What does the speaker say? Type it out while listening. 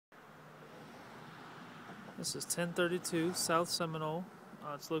This is 1032 South Seminole.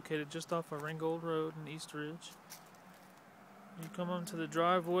 It's located just off of Ringgold Road in East Ridge. You come onto the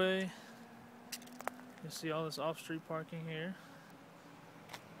driveway, you see all this off-street parking here.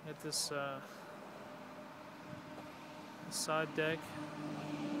 Got this side deck.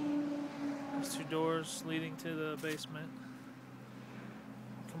 There's two doors leading to the basement.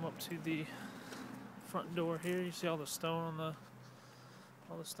 Come up to the front door here. You see all the stone on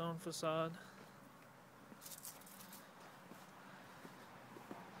all the stone facade.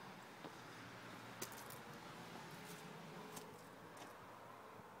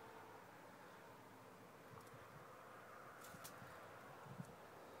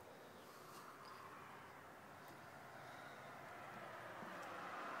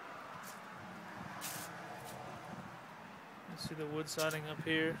 You see the wood siding up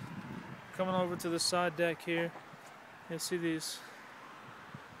here. Coming over to the side deck here, you'll see these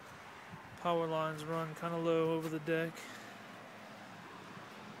power lines run kind of low over the deck.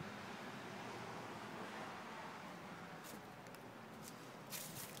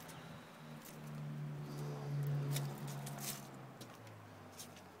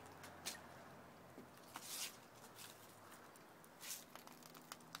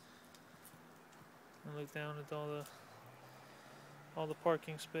 And look down at all the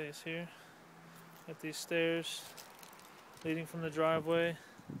parking space here. Got these stairs leading from the driveway.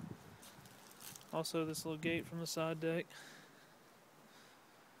 Also this little gate from the side deck.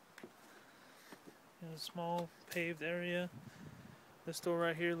 And a small paved area. This door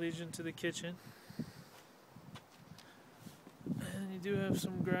right here leads you into the kitchen. And you do have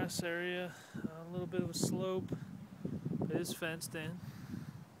some grass area, a little bit of a slope. It is fenced in.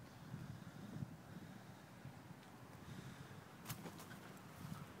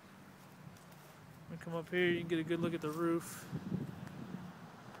 Come up here, you can get a good look at the roof.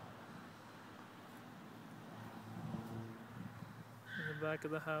 In the back of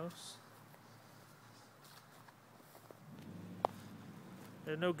the house.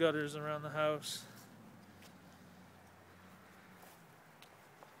 There are no gutters around the house.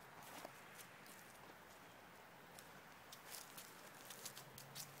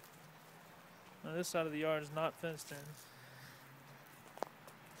 Now this side of the yard is not fenced in.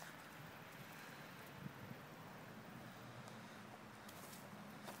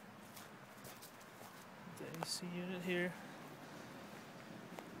 AC unit here.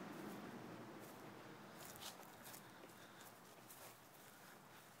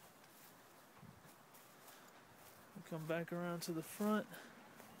 We'll come back around to the front,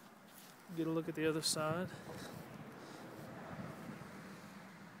 get a look at the other side.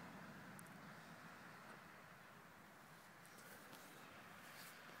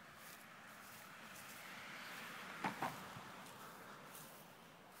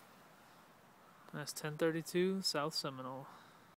 That's 1032 South Seminole.